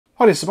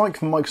Hi, this is Mike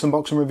from Mike's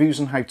Unboxing Reviews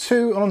and How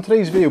To, and on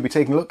today's video we'll be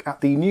taking a look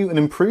at the new and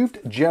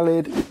improved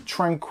Gelid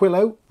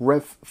Tranquillo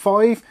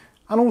REV5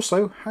 and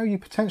also how you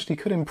potentially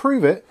could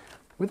improve it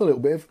with a little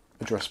bit of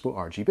addressable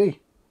RGB.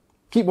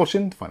 Keep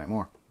watching to find out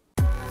more.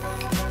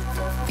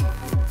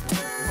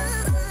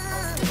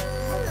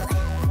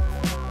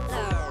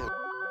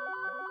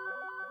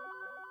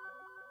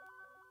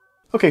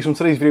 Okay, so in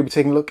today's video we'll be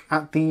taking a look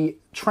at the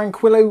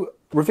Tranquillo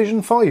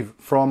Revision 5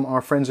 from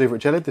our friends over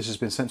at Gelid. This has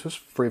been sent to us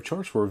free of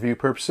charge for review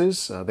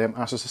purposes. They haven't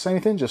asked us to say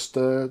anything, just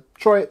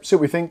try it, see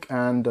what we think,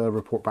 and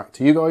report back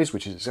to you guys,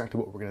 which is exactly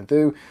what we're going to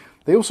do.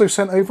 They also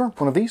sent over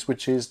one of these,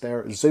 which is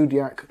their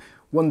Zodiac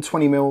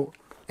 120mm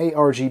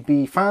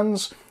ARGB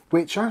fans,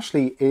 which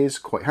actually is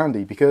quite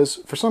handy because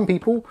for some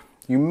people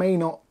you may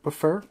not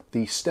prefer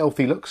the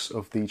stealthy looks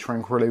of the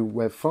Tranquillo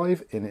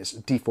REV5 in its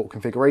default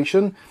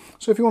configuration.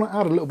 So if you want to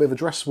add a little bit of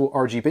addressable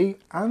RGB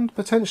and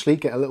potentially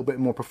get a little bit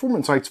more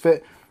performance out of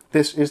it,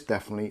 this is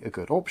definitely a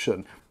good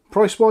option.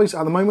 Price-wise,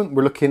 at the moment,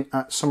 we're looking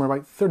at somewhere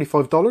about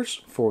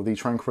 $35 for the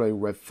Tranquillo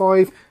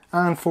REV5,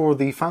 and for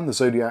the fan, the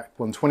Zodiac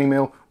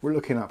 120mm, we're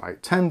looking at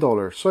about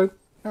 $10. So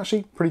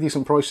actually pretty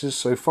decent prices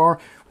so far.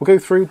 We'll go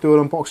through, do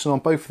an unboxing on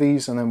both of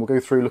these, and then we'll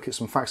go through, look at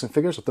some facts and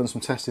figures. I've done some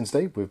testing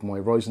today with my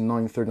Ryzen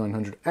 9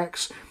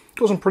 3900X.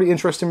 Got some pretty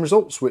interesting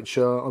results, which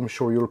I'm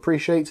sure you'll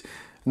appreciate.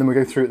 And then we'll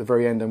go through at the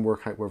very end and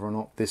work out whether or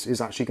not this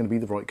is actually going to be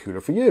the right cooler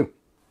for you.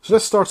 So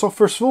let's start off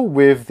first of all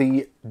with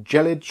the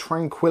Gelid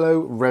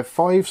Tranquillo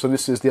REV5. So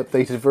this is the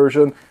updated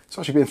version. It's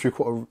actually been through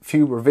quite a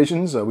few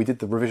revisions. We did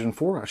the revision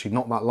 4 actually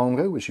not that long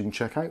ago, which you can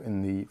check out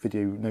in the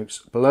video notes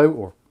below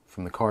or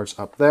from the cards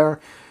up there.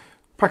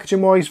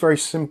 Packaging wise, very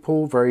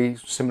simple, very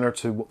similar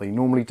to what they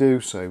normally do.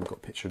 So we've got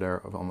a picture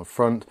there of it on the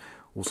front,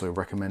 also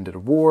recommended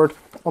award.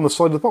 On the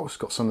side of the box,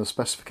 got some of the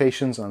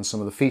specifications and some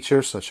of the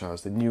features, such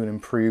as the new and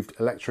improved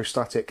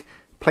electrostatic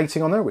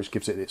plating on there, which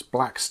gives it its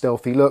black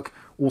stealthy look.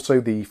 Also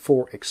the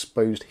 4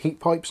 exposed heat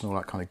pipes and all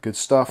that kind of good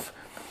stuff.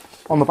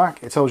 On the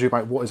back, it tells you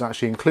about what is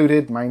actually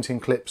included, mounting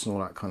clips and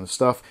all that kind of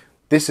stuff.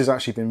 This has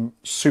actually been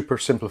super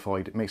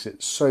simplified. It makes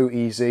it so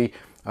easy.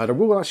 There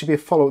will actually be a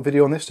follow-up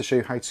video on this to show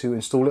you how to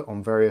install it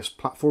on various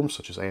platforms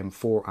such as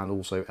AM4 and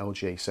also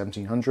LGA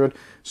 1700,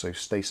 so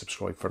stay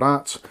subscribed for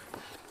that.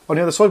 On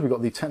the other side, we've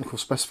got the technical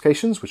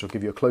specifications, which I'll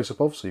give you a close-up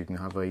of so you can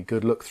have a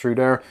good look through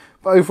there.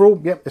 But overall,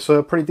 yep, it's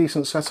a pretty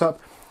decent setup.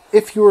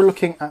 If you're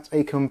looking at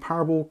a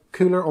comparable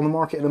cooler on the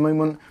market at the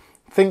moment,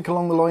 think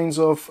along the lines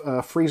of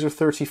Freezer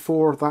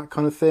 34, that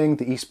kind of thing.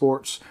 The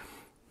Esports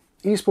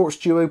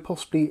Duo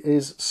possibly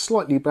is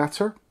slightly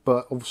better,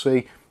 but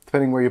obviously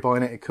depending where you're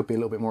buying it, it could be a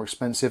little bit more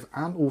expensive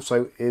and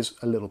also is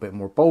a little bit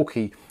more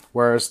bulky.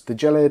 Whereas the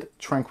Gelid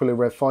Tranquillo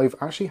REV5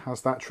 actually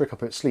has that trick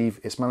up its sleeve.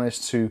 It's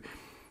managed to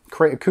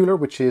create a cooler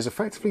which is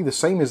effectively the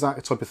same as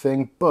that type of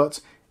thing,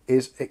 but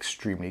is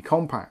extremely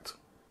compact.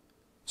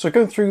 So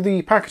going through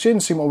the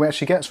packaging, see what we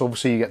actually get. So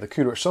obviously you get the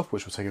cooler itself,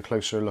 which we'll take a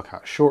closer look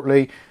at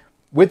shortly.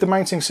 With the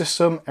mounting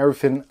system,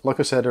 everything, like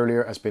I said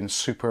earlier, has been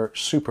super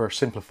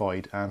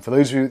simplified. And for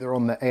those of you that are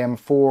on the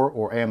AM4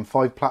 or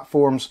AM5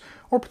 platforms,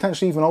 or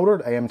potentially even older,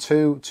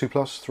 AM2,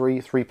 2+,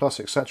 3, 3+,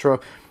 etc.,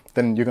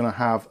 then you're going to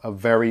have a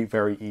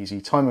very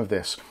easy time of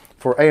this.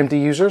 For AMD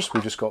users,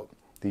 we've just got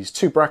these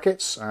 2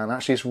 brackets, and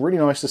actually it's really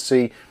nice to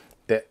see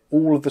that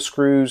all of the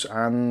screws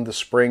and the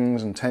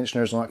springs and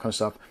tensioners and all that kind of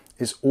stuff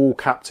is all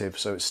captive.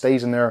 So it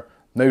stays in there,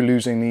 no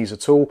losing these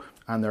at all.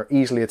 And they're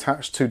easily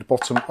attached to the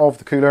bottom of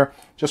the cooler,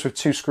 just with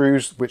 2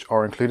 screws which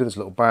are included. There's a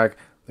little bag,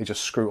 they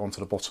just screw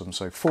onto the bottom.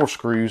 So 4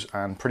 screws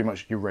and pretty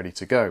much you're ready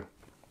to go.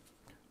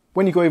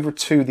 When you go over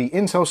to the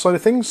Intel side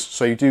of things,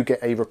 so you do get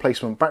a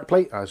replacement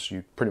backplate, as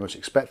you pretty much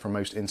expect from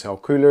most Intel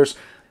coolers.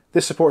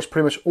 This supports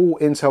pretty much all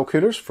Intel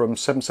coolers from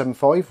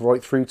 775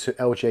 right through to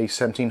LGA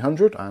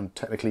 1700 and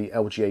technically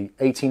LGA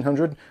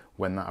 1800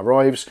 when that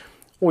arrives.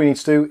 All you need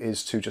to do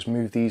is to just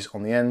move these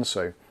on the end,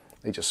 so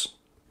they just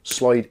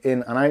slide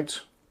in and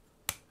out,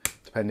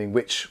 depending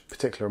which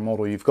particular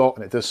model you've got,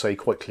 and it does say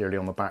quite clearly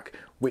on the back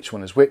which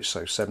one is which,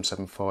 so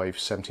 775,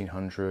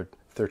 1700,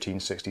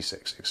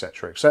 1366,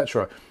 etc,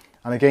 etc.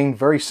 And again,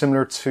 very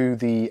similar to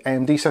the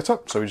AMD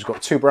setup, so we've just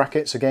got 2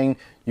 brackets, again,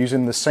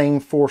 using the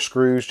same 4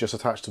 screws just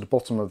attached to the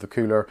bottom of the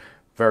cooler,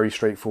 very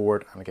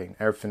straightforward, and again,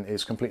 everything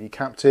is completely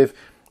captive.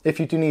 If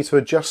you do need to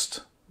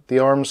adjust the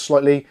arms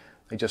slightly,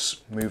 they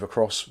just move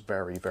across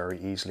very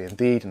easily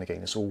indeed, and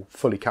again, it's all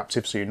fully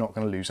captive, so you're not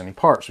going to lose any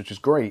parts, which is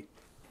great.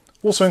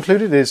 Also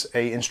included is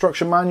an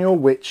instruction manual,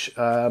 which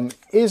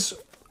is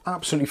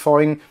absolutely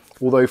fine,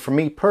 although for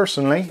me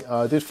personally,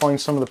 I did find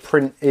some of the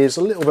print is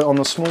a little bit on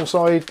the small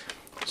side,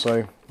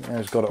 so yeah,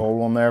 it's got it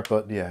all on there,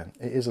 but yeah,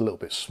 it is a little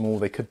bit small.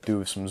 They could do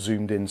with some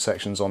zoomed in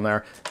sections on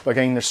there, but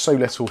again, there's so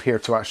little here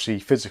to actually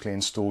physically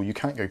install, you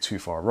can't go too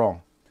far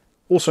wrong.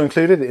 Also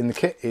included in the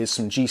kit is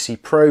some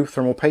GC Pro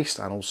thermal paste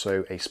and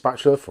also a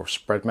spatula for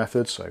spread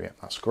method, so yeah,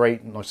 that's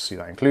great, nice to see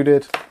that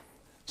included.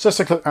 So let's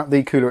take a look at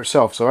the cooler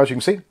itself. So as you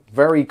can see,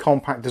 very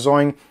compact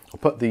design. I'll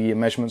put the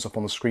measurements up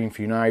on the screen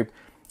for you now.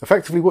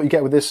 Effectively what you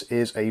get with this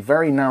is a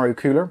very narrow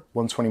cooler,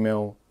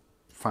 120mm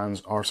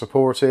fans are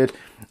supported,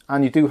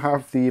 and you do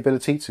have the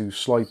ability to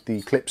slide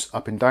the clips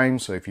up and down,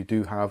 so if you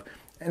do have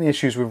any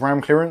issues with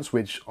RAM clearance,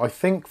 which I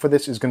think for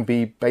this is going to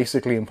be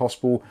basically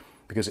impossible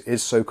because it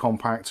is so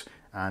compact,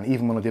 and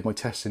even when I did my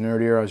testing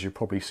earlier, as you're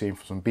probably seeing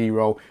from some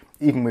B-roll,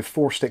 even with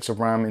 4 sticks of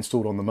RAM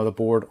installed on the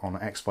motherboard on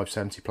an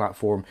X570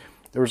 platform,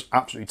 there was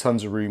absolutely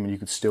tons of room and you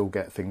could still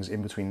get things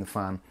in between the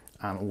fan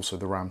and also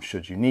the RAM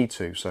should you need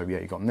to. So yeah,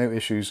 you got no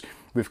issues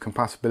with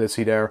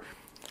compatibility there.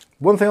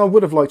 One thing I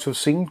would have liked to have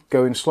seen,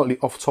 going slightly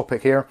off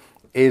topic here,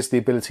 is the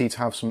ability to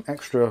have some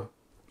extra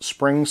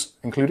springs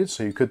included,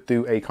 so you could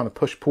do a kind of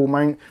push-pull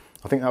mount.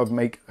 I think that would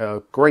make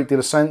a great deal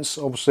of sense.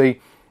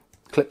 Obviously,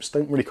 clips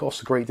don't really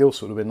cost a great deal,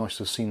 so it would have been nice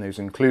to have seen those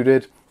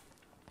included.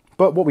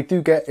 But what we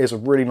do get is a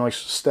really nice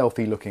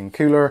stealthy looking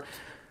cooler.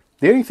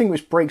 The only thing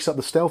which breaks up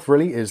the stealth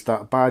really is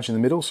that badge in the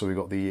middle. So we've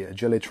got the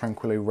Gelid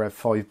Tranquillo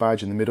REV5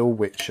 badge in the middle,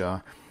 which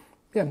yeah,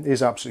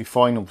 is absolutely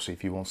fine. Obviously,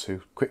 if you want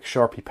to, quick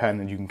Sharpie pen,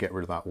 then you can get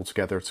rid of that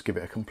altogether to give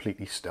it a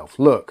completely stealth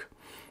look.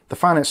 The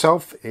fan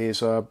itself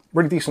is a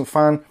really decent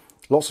fan,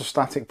 lots of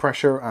static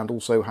pressure, and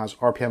also has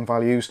RPM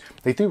values.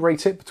 They do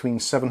rate it between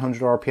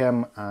 700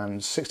 RPM and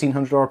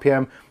 1600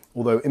 RPM,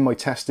 although in my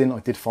testing I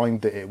did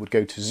find that it would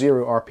go to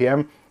 0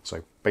 RPM,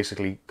 so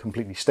basically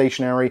completely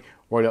stationary,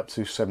 right up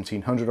to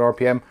 1700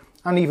 RPM.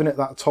 And even at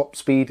that top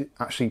speed,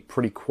 actually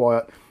pretty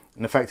quiet,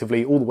 and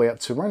effectively all the way up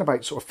to around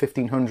about sort of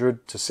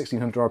 1500 to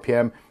 1600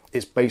 RPM,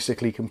 it's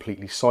basically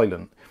completely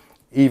silent.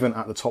 Even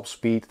at the top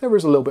speed, there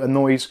is a little bit of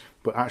noise,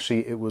 but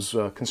actually it was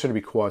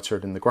considerably quieter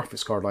than the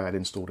graphics card I had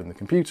installed in the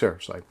computer.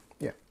 So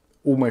yeah,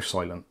 almost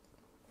silent.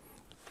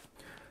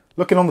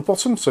 Looking on the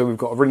bottom, so we've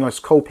got a really nice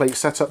cold plate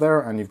setup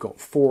there, and you've got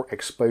 4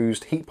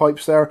 exposed heat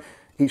pipes there.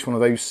 Each one of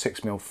those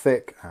 6mm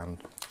thick, and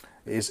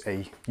is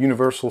a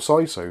universal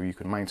size, so you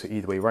can mount it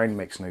either way around,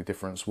 makes no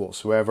difference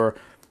whatsoever.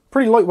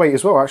 Pretty lightweight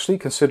as well, actually,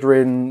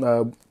 considering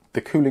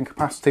the cooling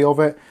capacity of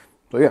it.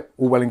 So yeah,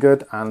 all well and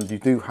good. And you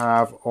do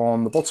have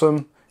on the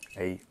bottom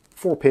a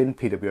 4-pin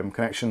PWM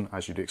connection,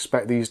 as you'd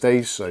expect these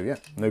days, so yeah,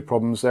 no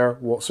problems there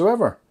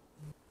whatsoever.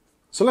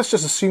 So let's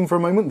just assume for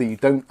a moment that you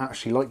don't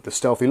actually like the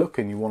stealthy look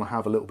and you want to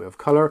have a little bit of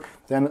colour.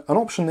 Then an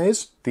option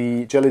is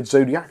the Gelid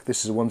Zodiac.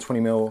 This is a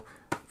 120mm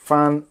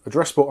fan,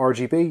 addressable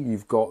RGB.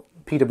 You've got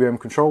PWM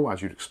control,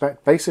 as you'd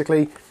expect.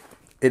 Basically,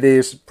 it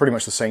is pretty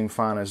much the same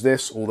fan as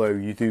this, although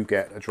you do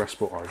get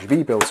addressable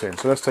RGB built in.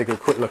 So let's take a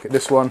quick look at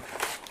this one.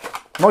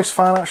 Nice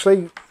fan,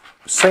 actually.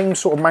 Same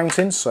sort of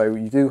mounting, so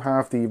you do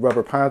have the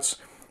rubber pads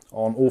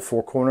on all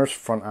 4 corners,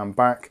 front and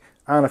back,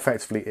 and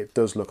effectively it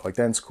does look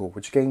identical,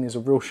 which again is a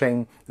real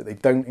shame that they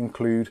don't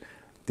include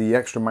the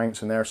extra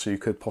mounts in there, so you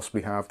could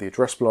possibly have the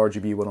addressable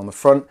RGB one on the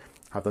front,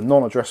 have the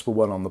non-addressable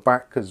one on the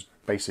back, because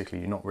basically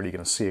you're not really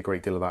going to see a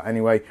great deal of that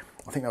anyway.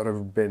 I think that would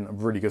have been a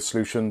really good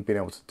solution, being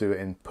able to do it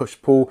in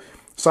push-pull.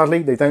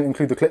 Sadly, they don't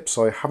include the clips,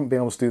 so I haven't been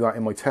able to do that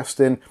in my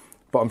testing,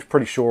 but I'm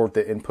pretty sure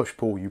that in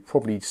push-pull you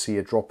probably see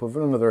a drop of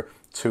another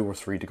 2 or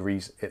 3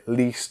 degrees at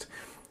least.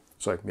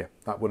 So yeah,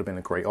 that would have been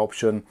a great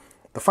option.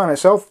 The fan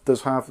itself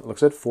does have, like I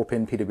said,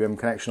 4-pin PWM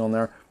connection on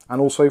there, and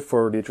also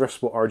for the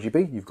addressable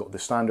RGB, you've got the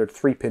standard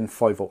 3-pin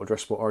 5V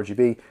addressable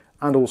RGB,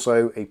 and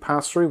also a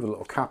pass-through with a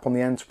little cap on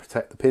the end to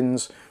protect the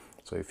pins.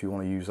 So if you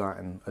want to use that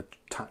and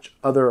attach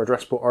other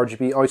addressable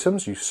RGB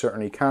items, you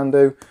certainly can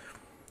do.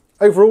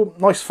 Overall,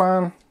 nice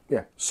fan,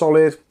 yeah,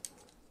 solid.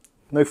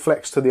 No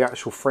flex to the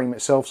actual frame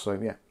itself, so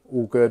yeah,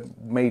 all good,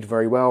 made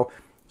very well.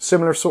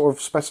 Similar sort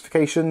of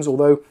specifications,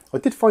 although I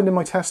did find in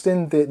my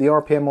testing that the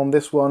RPM on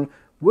this one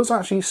was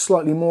actually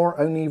slightly more,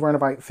 only around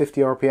about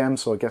 50 RPM,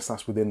 so I guess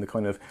that's within the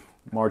kind of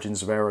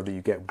margins of error that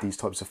you get with these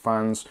types of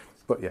fans.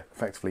 But yeah,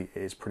 effectively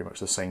it is pretty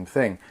much the same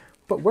thing.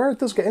 But where it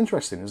does get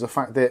interesting is the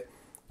fact that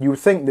you would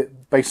think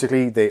that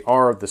basically they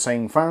are the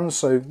same fans,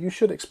 so you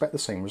should expect the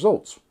same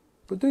results.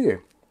 But do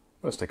you?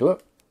 Let's take a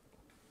look.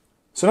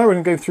 So now we're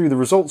going to go through the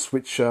results,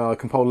 which I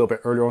compiled a little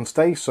bit earlier on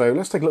today. So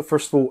let's take a look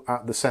first of all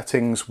at the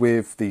settings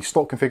with the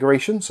stock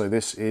configuration. So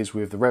this is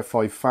with the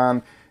Rev.5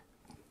 fan,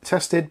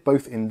 tested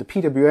both in the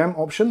PWM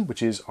option,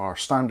 which is our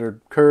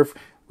standard curve,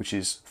 which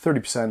is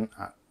 30%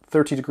 at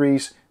 30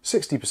 degrees,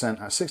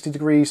 60% at 60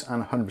 degrees,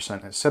 and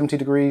 100% at 70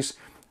 degrees.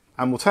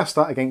 And we'll test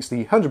that against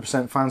the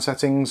 100% fan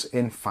settings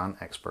in Fan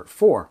Expert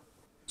 4.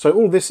 So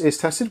all of this is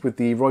tested with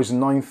the Ryzen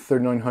 9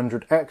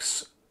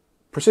 3900X.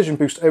 Precision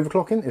boost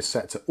overclocking is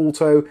set to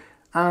auto,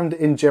 and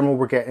in general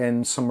we're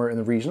getting somewhere in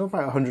the region of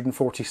about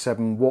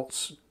 147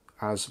 watts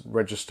as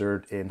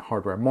registered in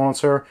hardware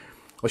monitor.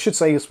 I should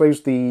say, I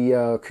suppose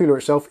the cooler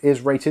itself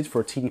is rated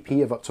for a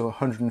TDP of up to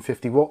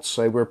 150 watts,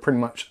 so we're pretty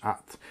much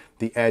at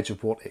the edge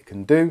of what it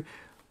can do.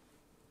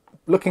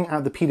 Looking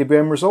at the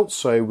PWM results,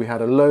 so we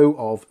had a low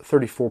of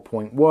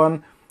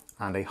 34.1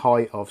 and a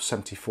high of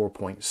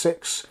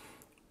 74.6.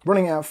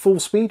 Running at full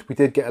speed, we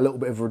did get a little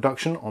bit of a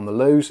reduction on the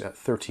lows at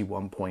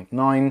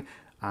 31.9,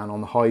 and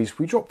on the highs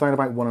we dropped down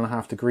about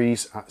 1.5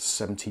 degrees at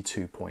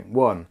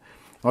 72.1.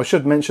 I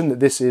should mention that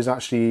this is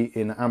actually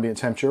in ambient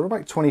temperature of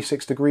about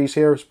 26 degrees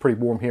here. It's pretty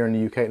warm here in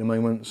the UK at the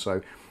moment,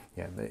 so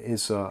yeah, it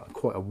is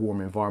quite a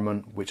warm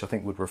environment, which I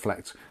think would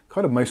reflect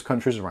kind of most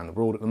countries around the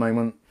world at the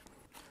moment.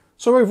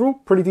 So overall,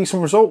 pretty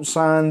decent results,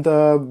 and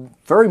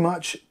very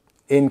much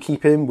in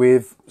keeping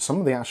with some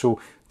of the actual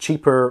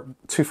cheaper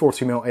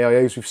 240mm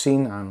AIOs we've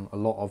seen, and a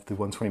lot of the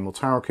 120mm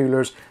tower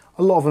coolers.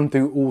 A lot of them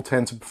do all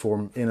tend to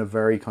perform in a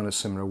very kind of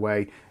similar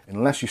way,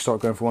 unless you start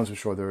going for ones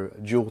which are either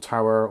a dual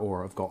tower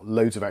or have got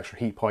loads of extra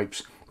heat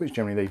pipes, which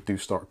generally they do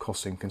start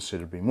costing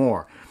considerably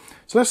more.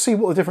 So let's see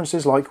what the difference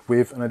is like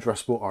with an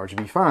addressable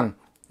RGB fan.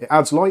 It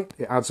adds light,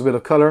 it adds a bit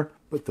of colour,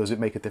 but does it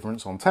make a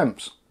difference on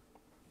temps?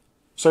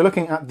 So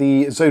looking at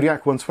the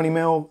Zodiac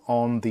 120mm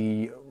on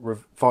the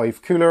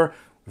Rev.5 cooler,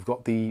 we've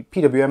got the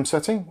PWM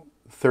setting,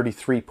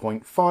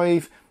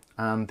 33.5,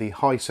 and the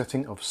high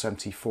setting of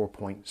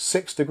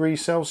 74.6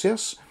 degrees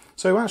Celsius.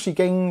 So actually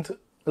gained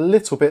a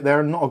little bit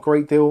there, not a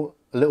great deal,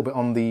 a little bit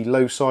on the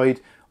low side,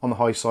 on the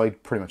high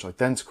side pretty much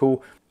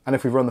identical. And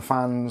if we run the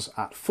fans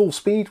at full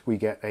speed, we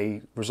get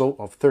a result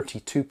of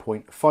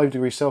 32.5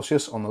 degrees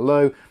Celsius on the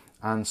low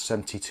and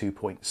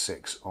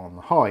 72.6 on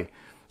the high.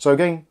 So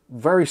again,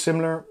 very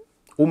similar,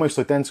 almost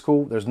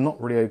identical. There's not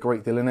really a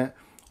great deal in it,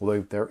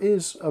 although there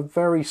is a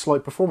very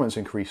slight performance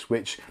increase,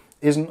 which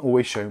isn't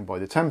always shown by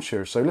the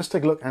temperature. So let's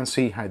take a look and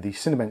see how the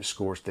Cinebench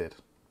scores did.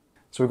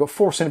 So we've got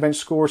 4 Cinebench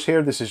scores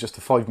here. This is just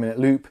a 5-minute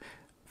loop.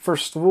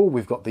 First of all,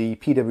 we've got the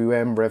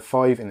PWM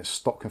REV5 in its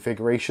stock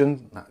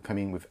configuration, that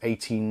coming with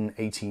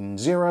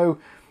 18.18.0.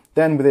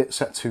 Then with it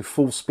set to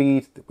full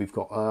speed, we've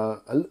got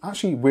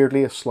actually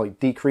weirdly a slight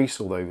decrease,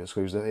 although I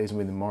suppose that is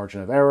within the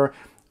margin of error,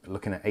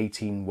 looking at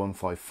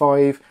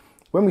 18.155.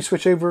 When we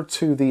switch over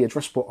to the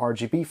addressable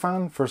RGB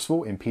fan, first of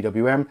all in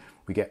PWM,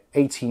 we get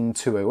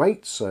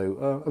 18.208,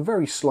 so a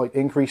very slight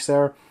increase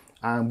there.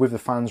 And with the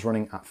fans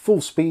running at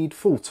full speed,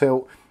 full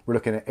tilt, we're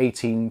looking at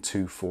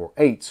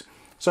 18.248.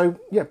 So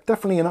yeah,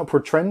 definitely an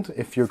upward trend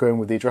if you're going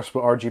with the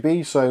addressable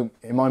RGB. So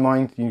in my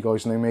mind, you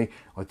guys know me,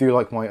 I do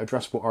like my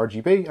addressable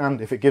RGB,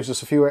 and if it gives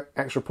us a few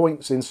extra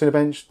points in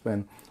Cinebench,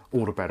 then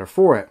all the better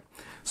for it.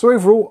 So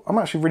overall, I'm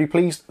actually really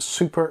pleased.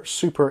 Super,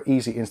 super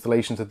easy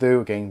installation to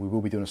do. Again, we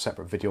will be doing a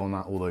separate video on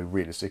that, although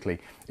realistically,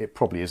 it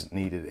probably isn't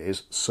needed. It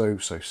is so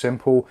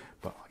simple,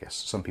 but I guess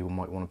some people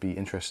might want to be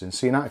interested in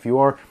seeing that. If you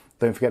are,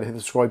 don't forget to hit the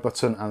subscribe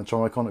button and the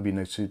channel icon to be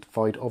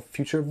notified of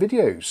future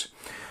videos.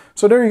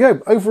 So there you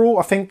go. Overall,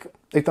 I think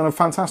they've done a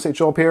fantastic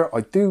job here.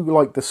 I do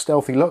like the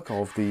stealthy look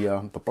of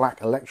the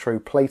black electro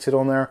plated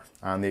on there,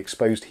 and the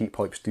exposed heat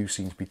pipes do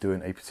seem to be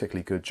doing a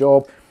particularly good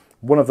job.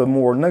 One of the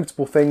more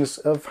notable things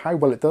of how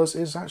well it does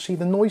is actually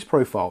the noise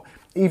profile.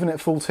 Even at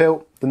full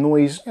tilt, the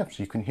noise, yeah,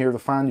 so you can hear the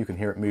fan, you can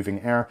hear it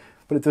moving air,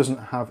 but it doesn't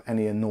have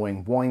any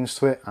annoying whines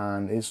to it,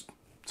 and it's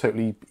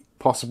totally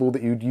possible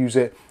that you'd use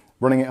it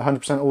running it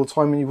 100% all the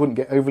time and you wouldn't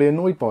get overly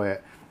annoyed by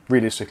it.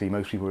 Realistically,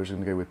 most people are just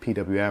going to go with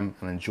PWM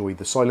and enjoy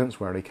the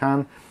silence where they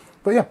can.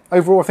 But yeah,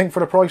 overall I think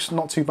for the price,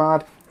 not too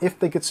bad. If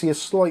they could see a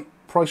slight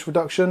price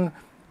reduction,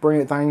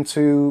 bring it down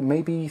to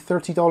maybe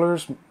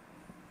 $30,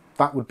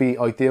 that would be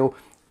ideal.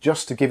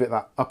 Just to give it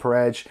that upper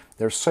edge.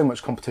 There's so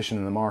much competition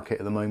in the market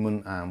at the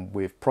moment, and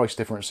with price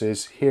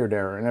differences here,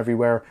 there and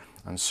everywhere,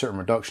 and certain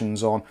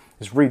reductions on,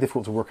 it's really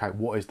difficult to work out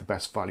what is the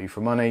best value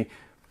for money.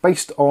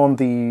 Based on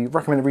the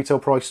recommended retail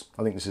price,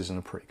 I think this is in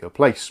a pretty good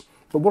place.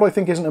 But what I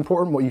think isn't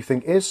important, what you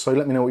think is, so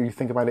let me know what you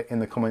think about it in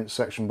the comments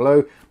section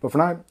below. But for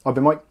now, I've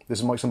been Mike, this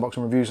is Mike's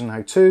Unboxing Reviews and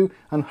How To,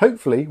 and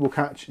hopefully we'll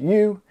catch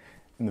you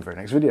in the very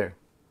next video.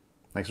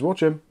 Thanks for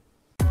watching.